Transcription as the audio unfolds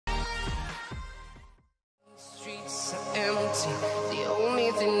see. The only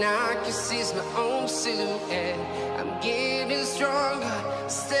thing I can see is my own silhouette. I'm getting stronger,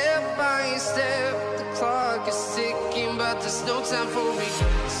 step by step. The clock is ticking, but there's no time for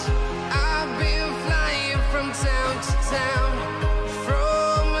regrets. I've been flying from town to town,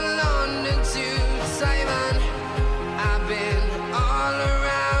 from London to Taiwan. I've been all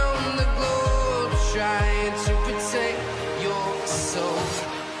around the globe, trying to protect your soul.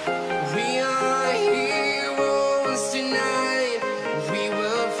 We are heroes tonight. We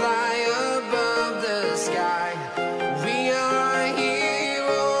will fly above the sky. We are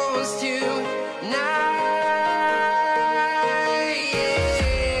heroes tonight.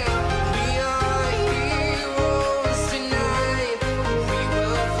 Yeah. We are heroes tonight. We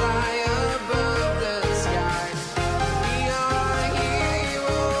will fly above the sky. We are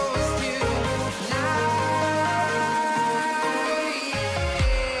heroes tonight.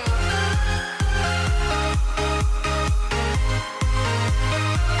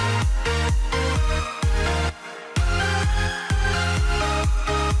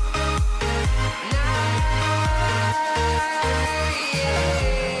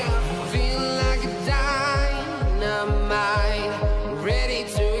 Feel like a dynamite, ready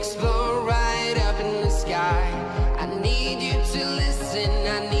to explode right up in the sky. I need you to listen,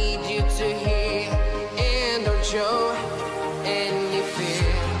 I need you to hear, and don't show any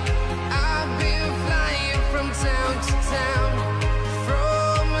fear. I've been flying from town to town,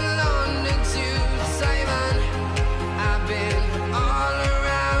 from London to Taiwan. I've been all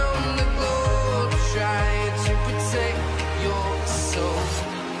around the globe, trying to protect your soul.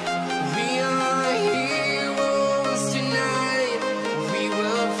 We are heroes tonight. We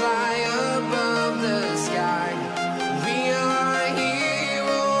will fly above the sky. We are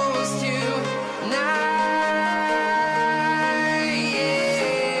heroes tonight.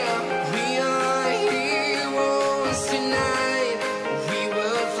 Yeah. We are heroes tonight. We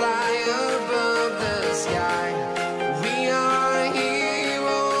will fly above the sky. We are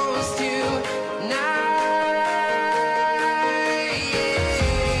heroes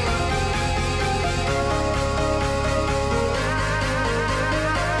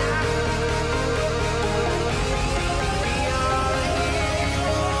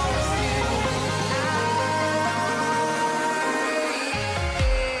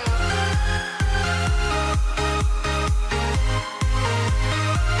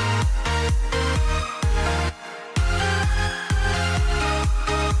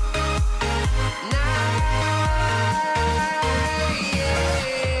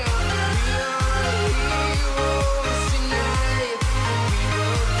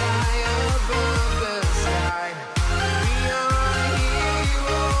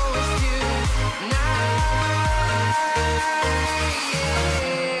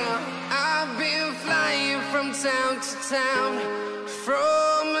I've been flying from town to town,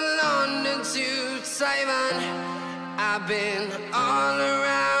 from London to Taiwan. I've been all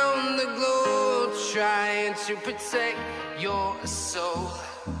around the globe, trying to protect your soul.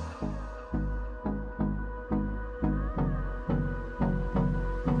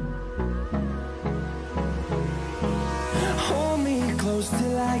 Hold me close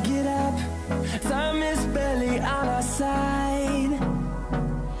till I get up. Time is barely on our side.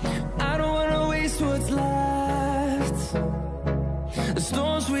 I don't wanna waste what's left. The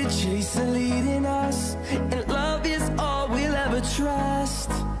storms we chase are leading us, and love is all we'll ever trust.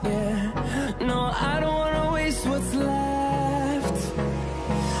 Yeah, no, I don't wanna waste what's left.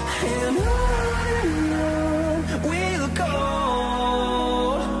 And on we'll go,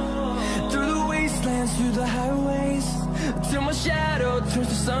 through the wastelands, through the highways, till my shadow turns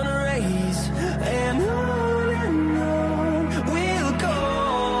to sun rays. And on we'll go,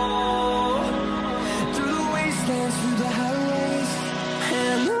 through the wastelands, through the highways,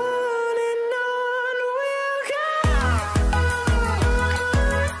 and on we'll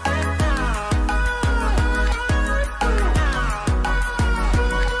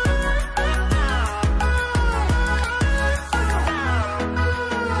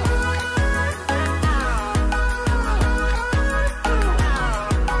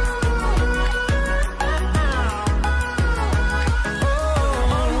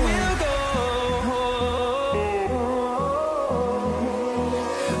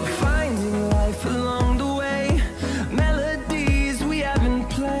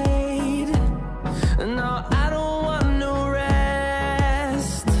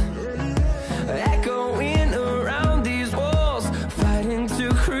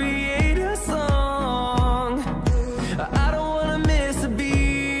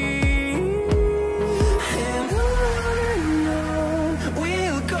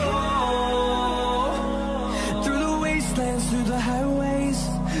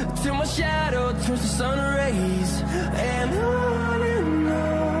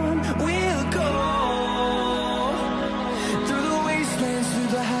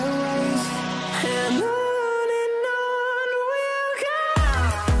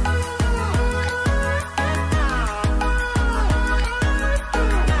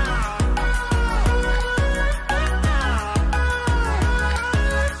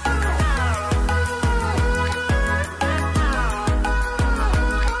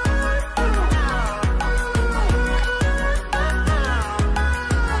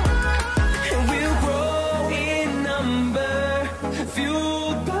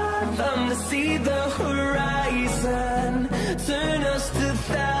to see the horizon. Turn us to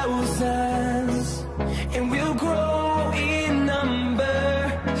thousands, and we'll grow in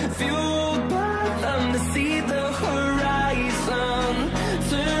number. Fueled by them to see the horizon.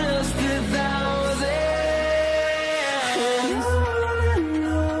 Turn us to thousands, and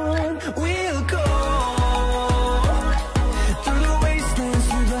on we'll go. Through the wastelands,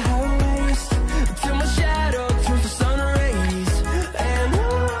 through the highways, till my shadow turns to sun rays. And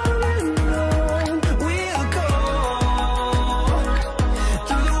on we'll go.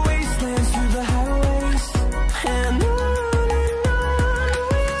 Through the wastelands, through the highways, and on we'll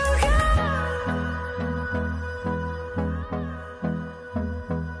go.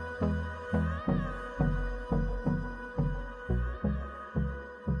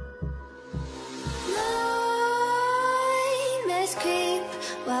 Nightmares creep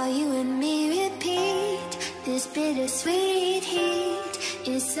while you and me repeat. This bittersweet heat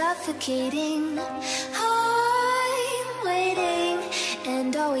is suffocating. I'm waiting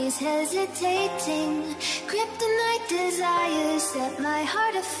and always hesitating. Kryptonite desires set my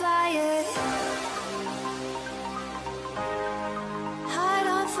heart afire. Heart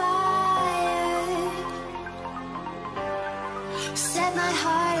on fire. Set my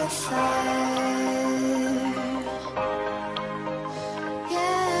heart afire.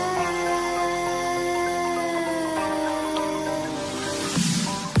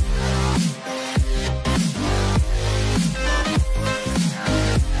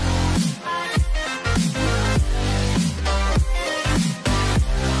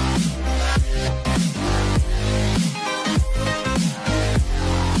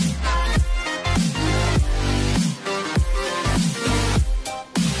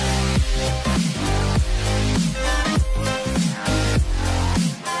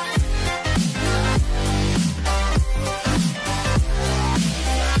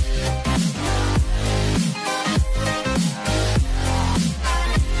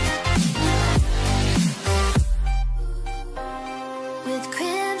 With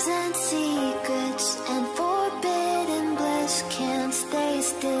crimson secrets and forbidden bliss, can't stay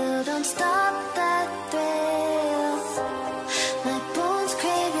still, don't stop that thrill. My bones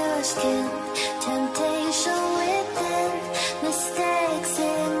crave your skin, temptation within, mistakes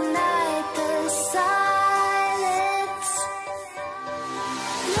ignite the silence.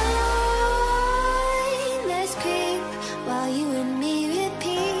 Nightmares creep while you and me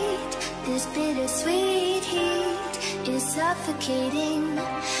repeat. This bittersweet heat is suffocating.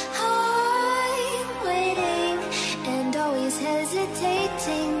 I'm waiting and always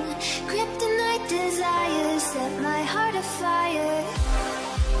hesitating. Kryptonite desires set my heart afire.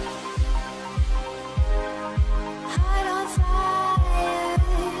 Heart on fire.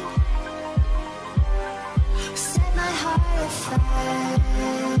 Set my heart afire.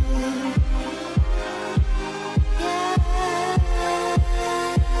 Yeah.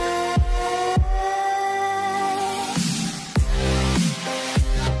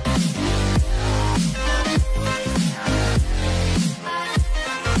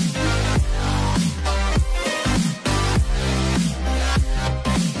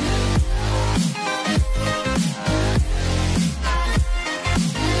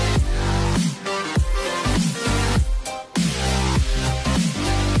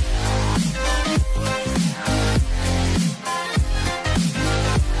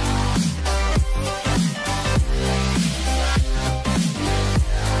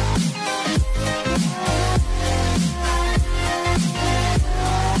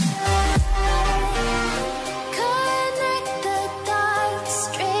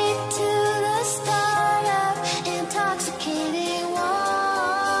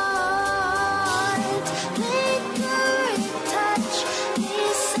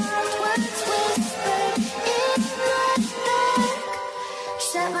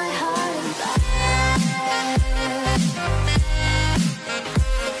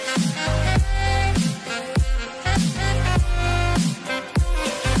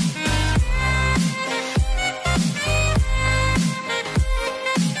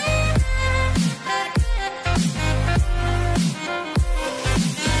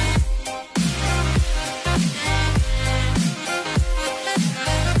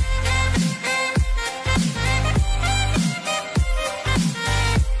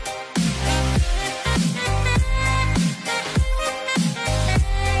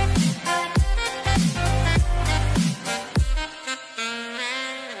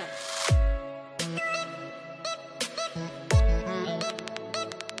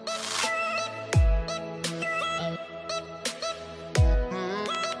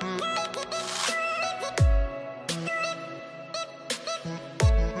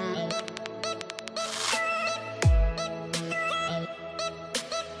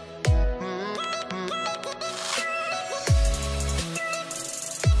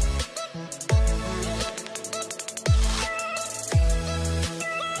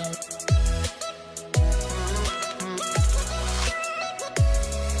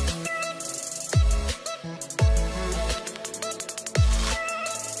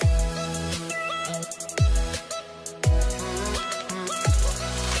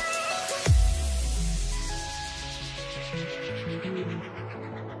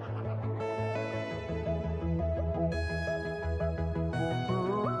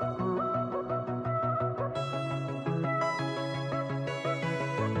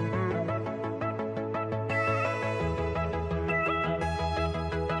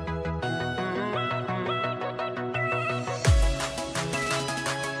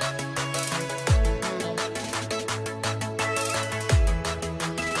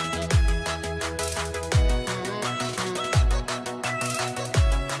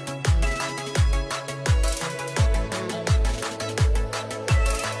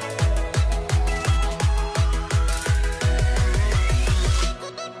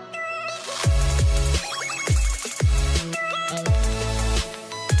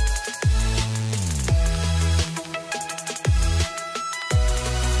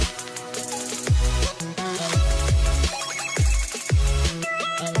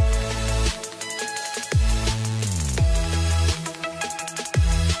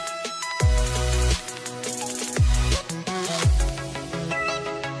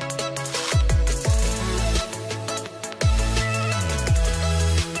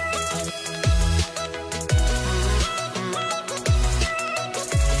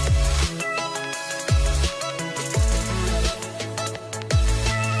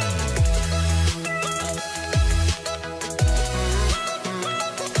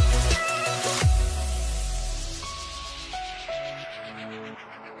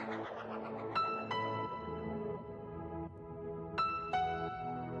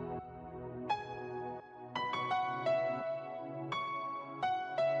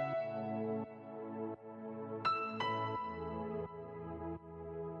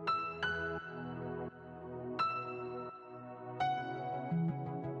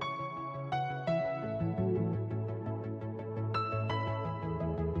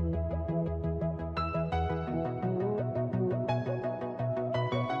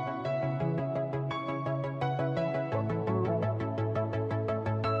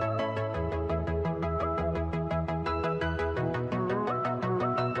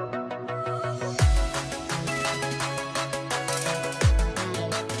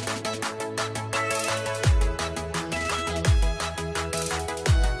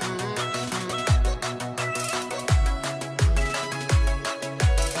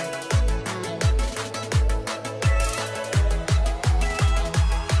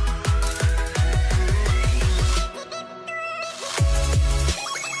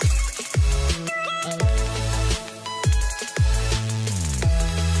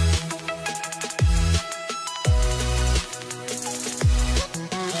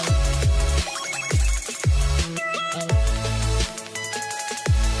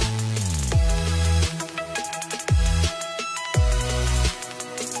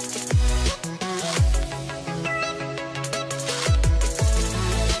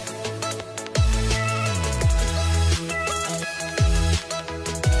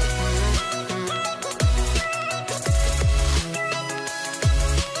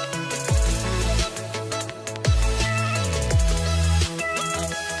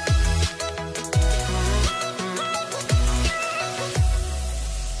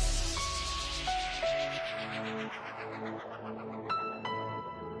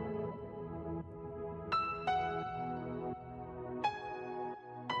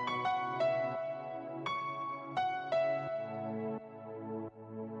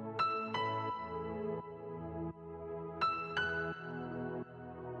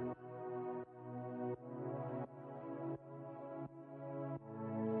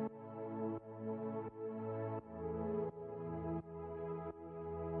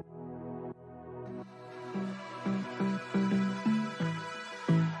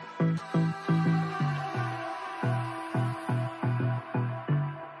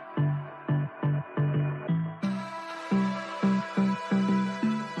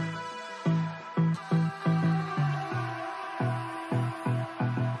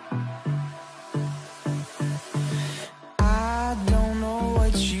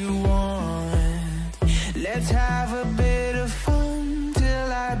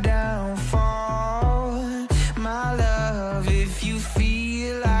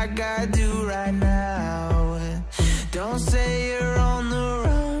 I do right now. Don't say you're on the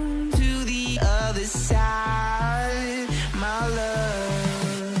run to the other side, my love.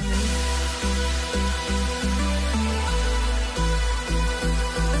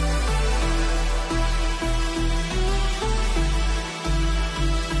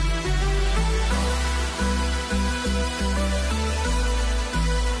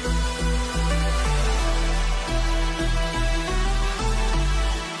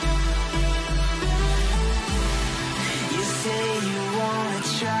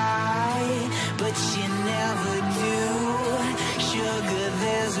 But you never do. Sugar,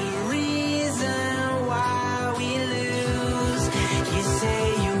 there's a reason why we lose. You say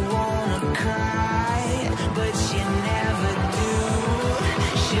you wanna cry, but you never do.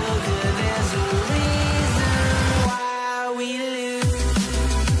 Sugar, there's a reason why we lose.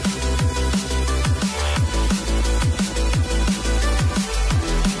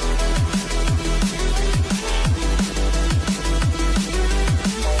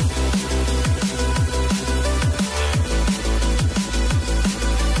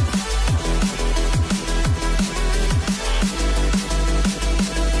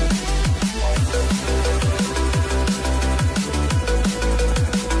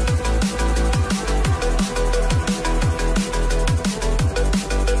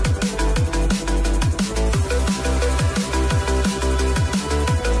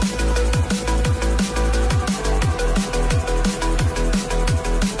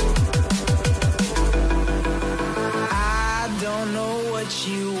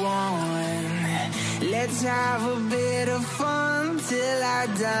 Let's have a bit of fun till I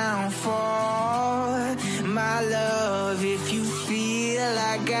downfall, my love. If you feel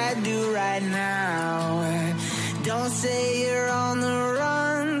like I do right now, don't say you're on the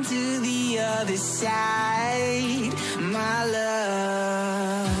run to the other side, my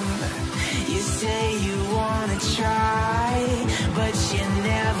love. You say you wanna try, but you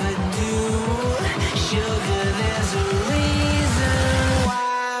never do. Sugar, there's a reason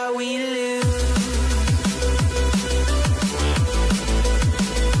why we lose.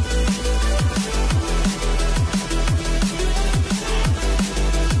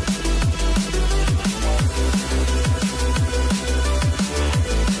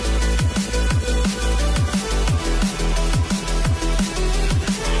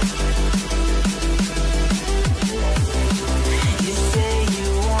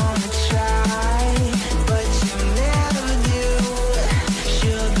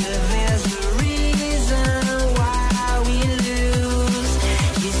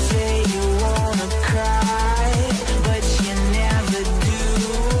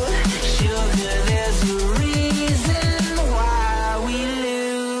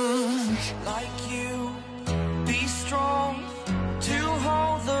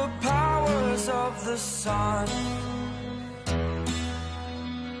 The sun,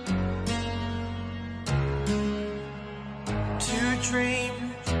 to dream,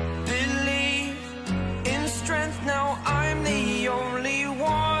 believe in strength. Now I'm the only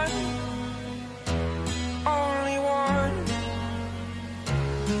one, only one.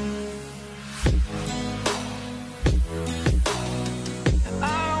 I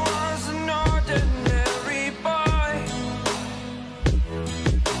was an ordinary boy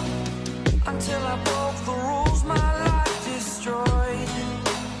until I broke the rules, my life destroyed.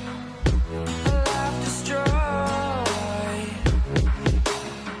 A life destroyed.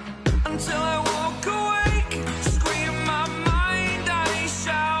 Until I woke awake, scream my mind, I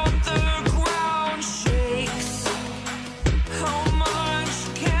shout, the ground shakes. How much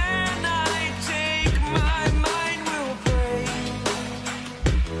can I take? My mind will break.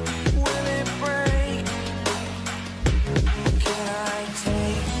 Will it break? Can I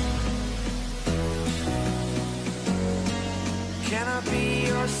take? Can I be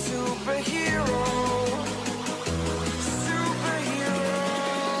your superhero? Superhero.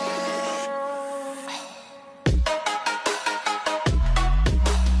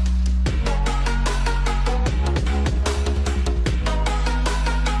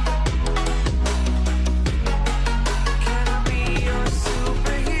 Can I be your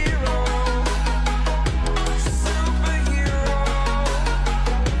superhero? Superhero.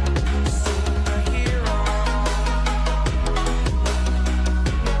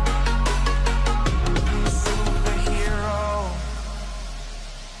 Superhero.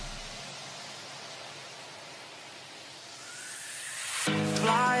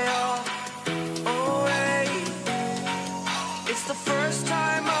 Fly away. It's the first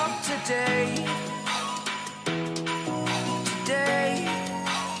time of today. Today.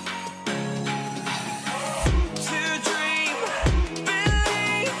 To dream,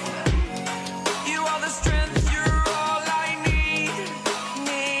 believe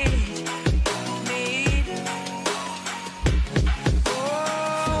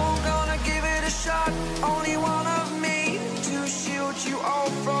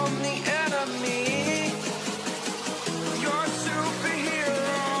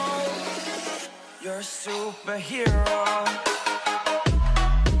superhero.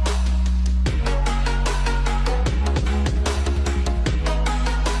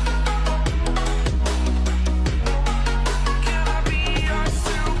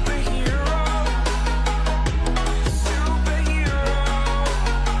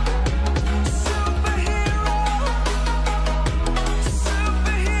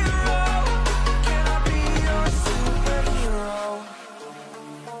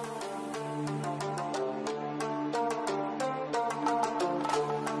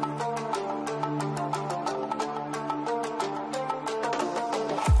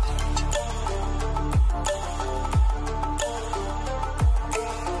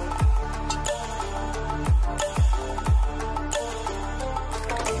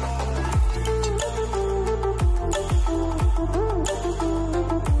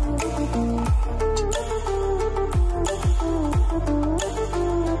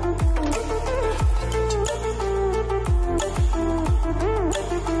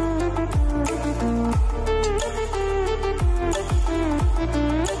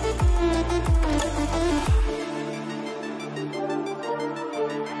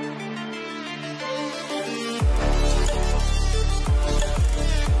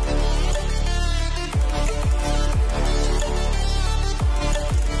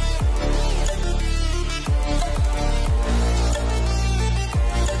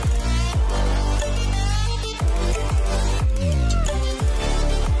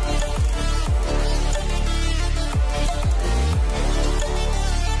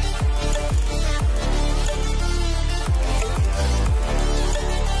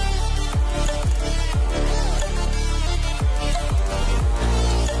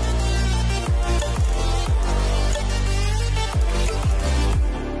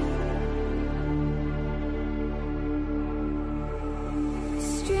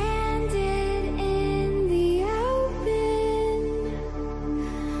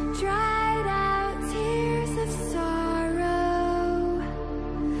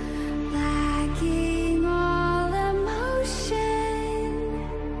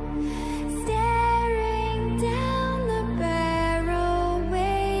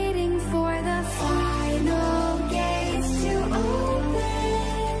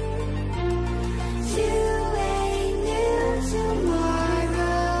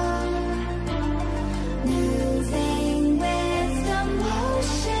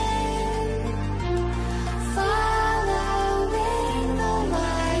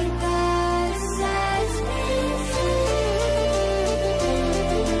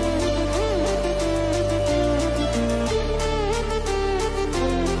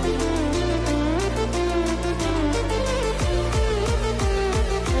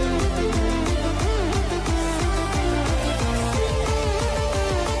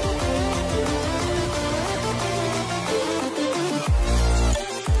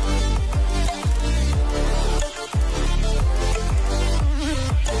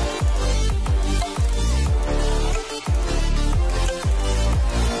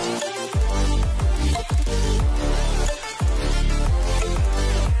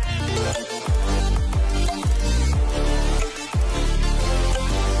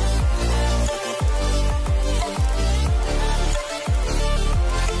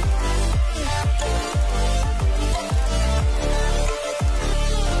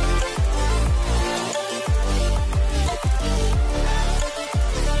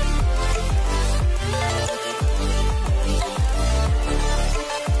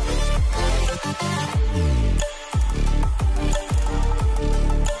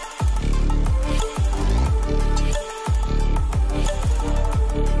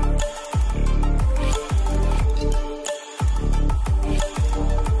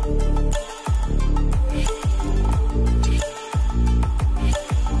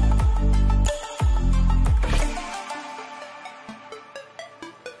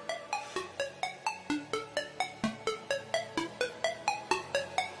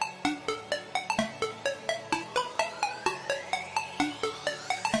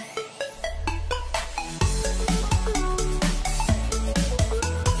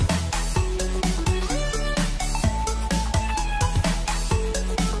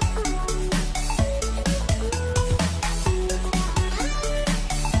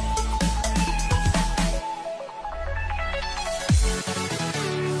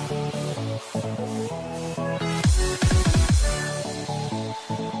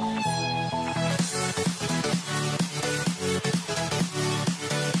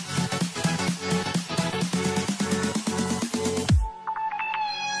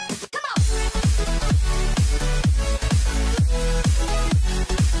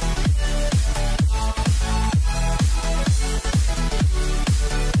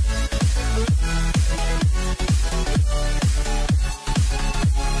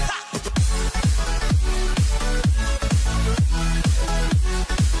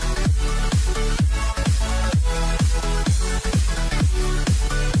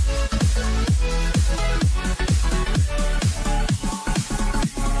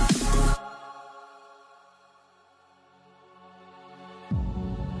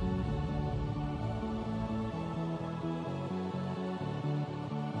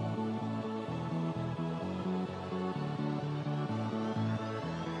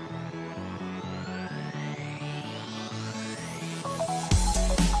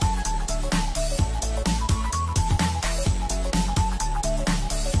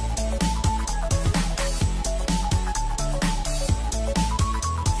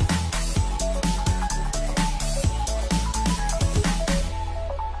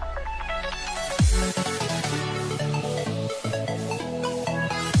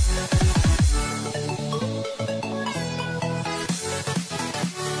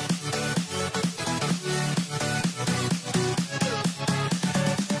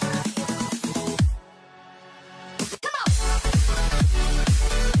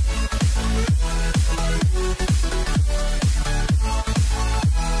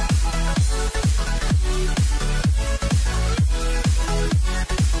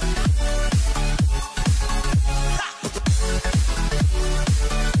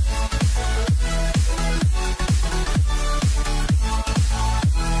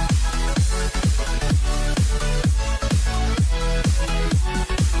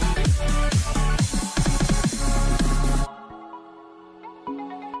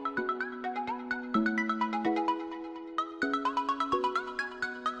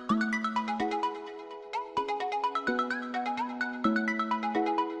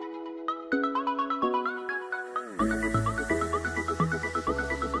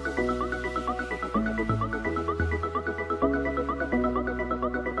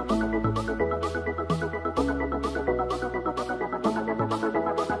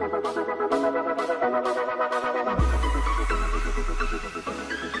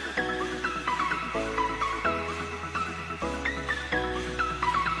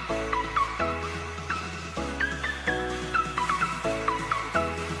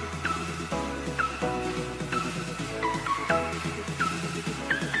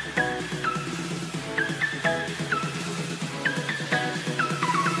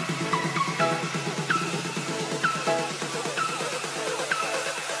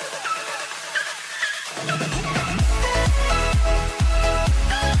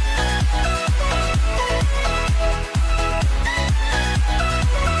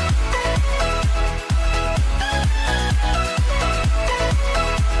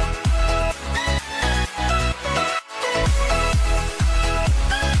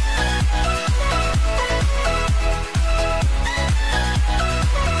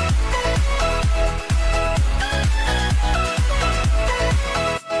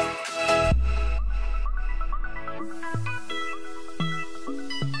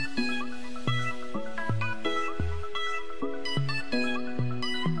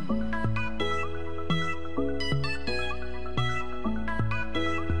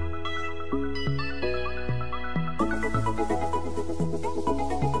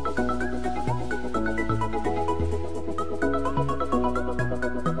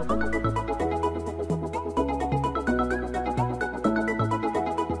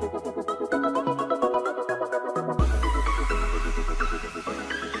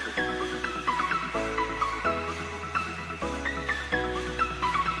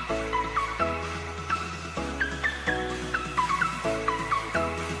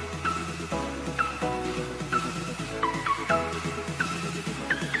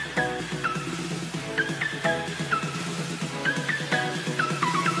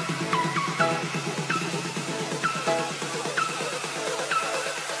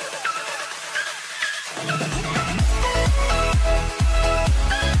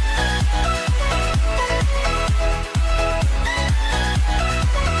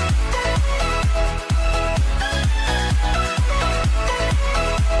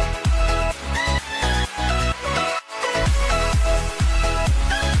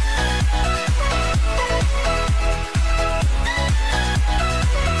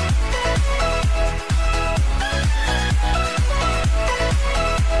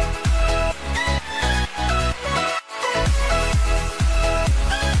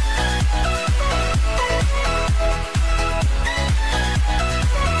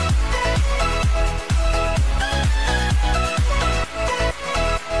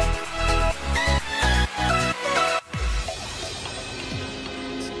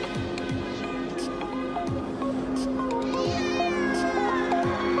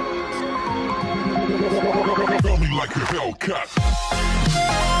 like a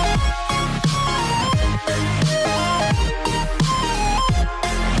Hellcat.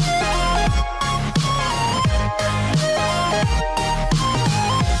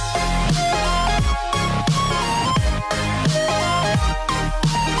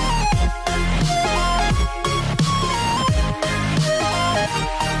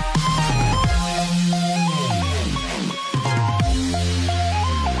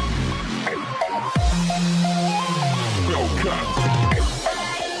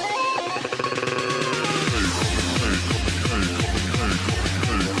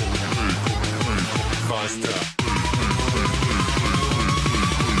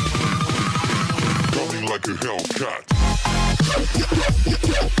 Coming like a Hellcat.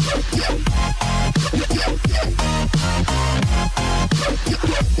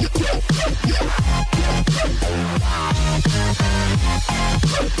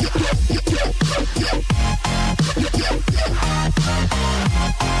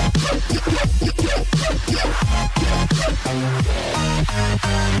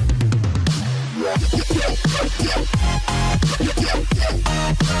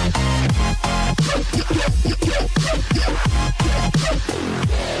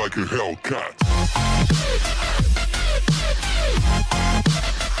 Like a Hellcat.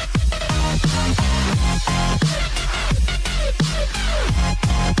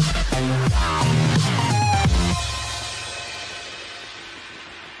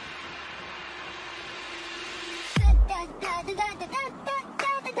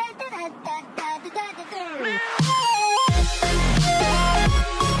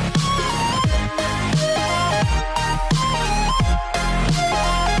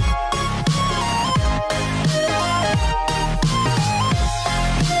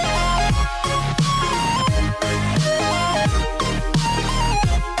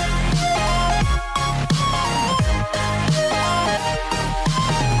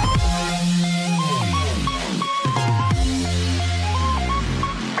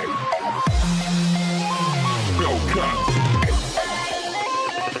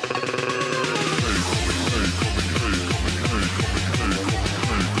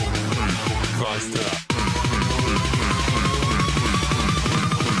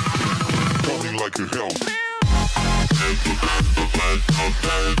 Coming like a hell.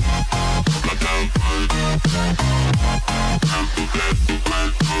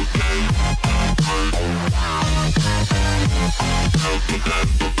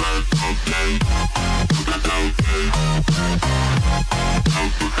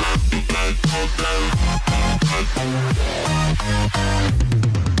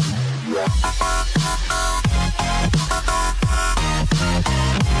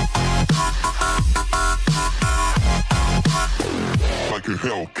 Like a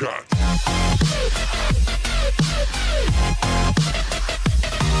Hellcat.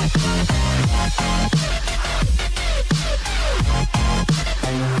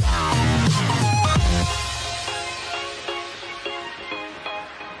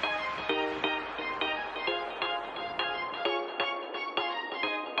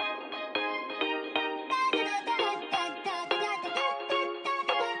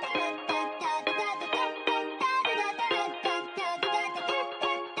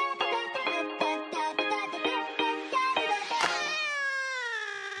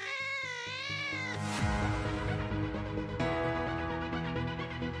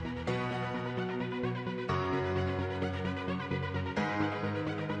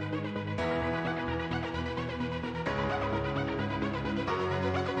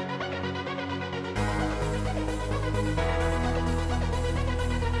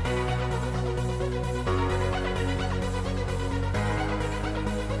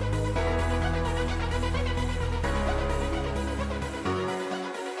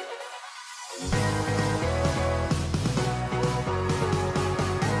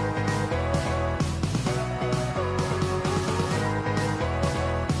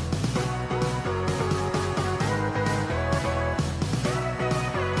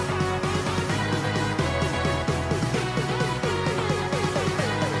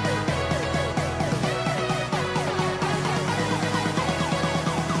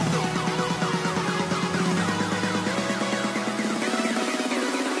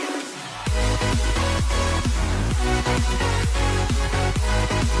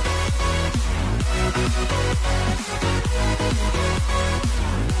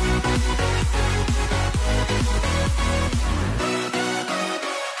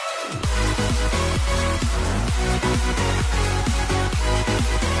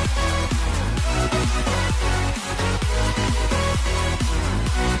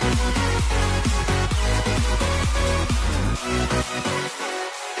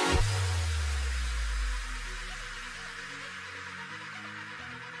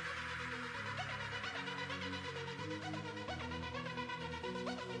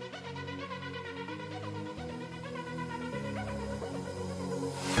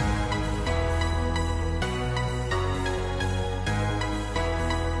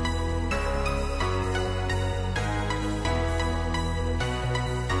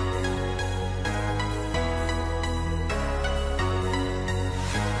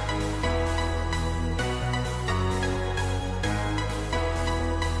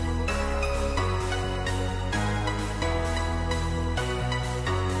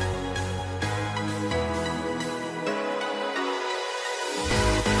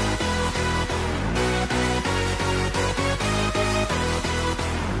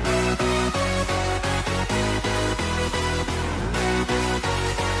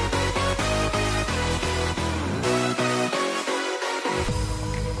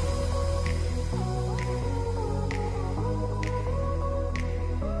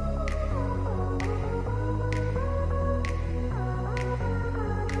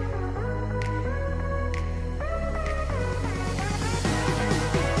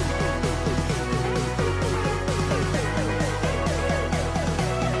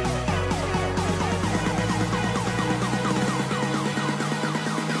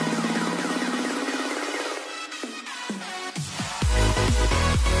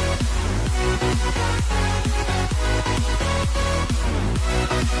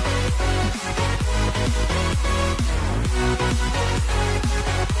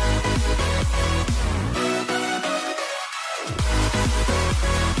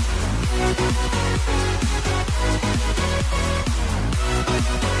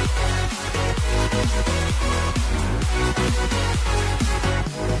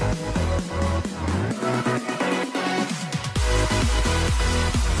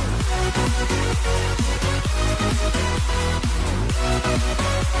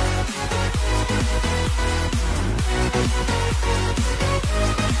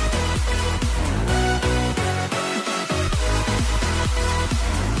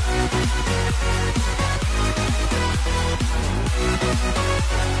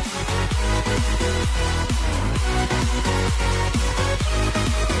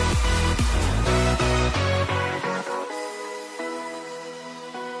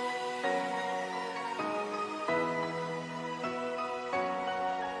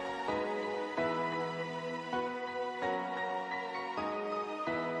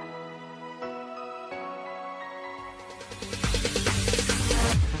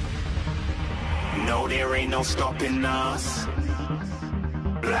 there ain't no stopping us.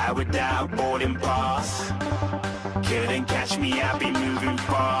 Fly without boarding pass. Couldn't catch me, I be moving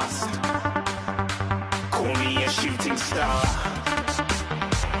fast. Call me a shooting star.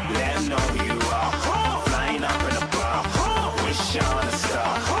 Let 'em know who you are. Flying up in a bar. Wish on a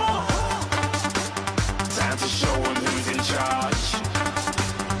star. Time to show 'em who's in charge.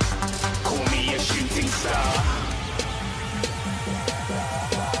 Call me a shooting star.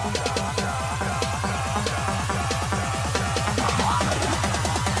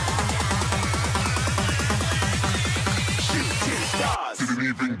 Didn't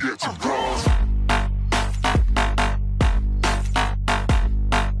even get to cross.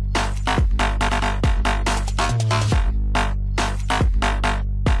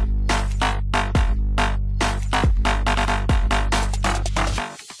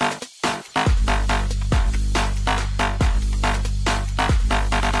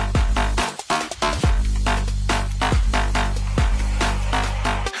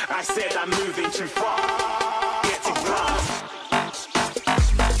 I said I'm moving too far. Get to glass.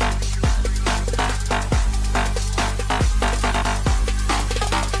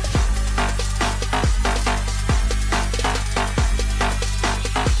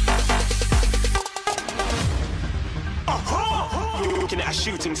 Looking at a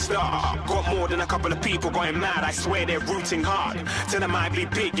shooting star. Got more than a couple of people going mad. I swear they're rooting hard. Tell them I be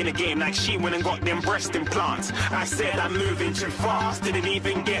big in the game like she went and got them breast implants. I said I'm moving too fast. Didn't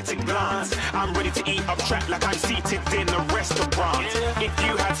even get to glance. I'm ready to eat up track like I'm seated in a restaurant. If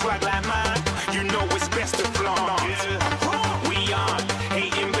you had swag like mine, you know it's best to flaunt. We aren't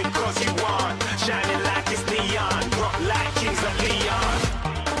hating because you aren't. Shining like it's neon. Rock like kings of Leon.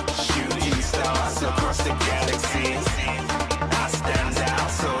 Shooting stars across the galaxy. I stand out,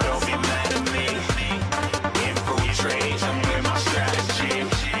 so don't be mad at me. Infiltrate, I'm with my strategy.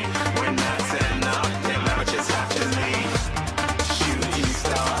 When I turn up, them amateurs have to leave. Shooting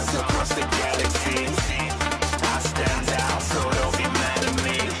stars across the galaxy. I stand out, so don't be mad at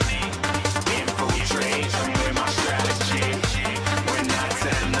me. Infiltrate, I'm with my strategy. When I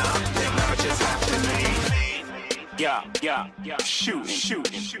turn up, them amateurs have to leave. Yeah, shooting. Yeah, shooting.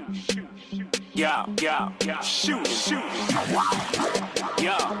 Yeah, shooting.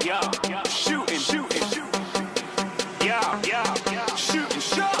 Yeah, shooting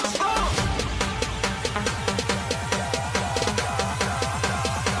shots.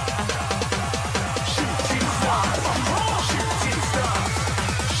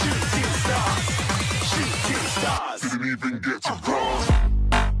 Shooting stars. Didn't even get to cross.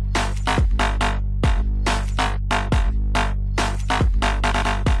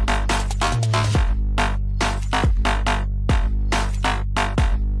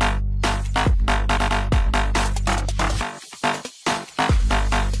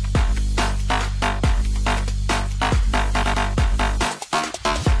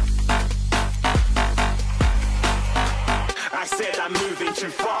 I said I'm moving too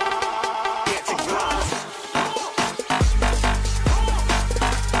far. Get to glass.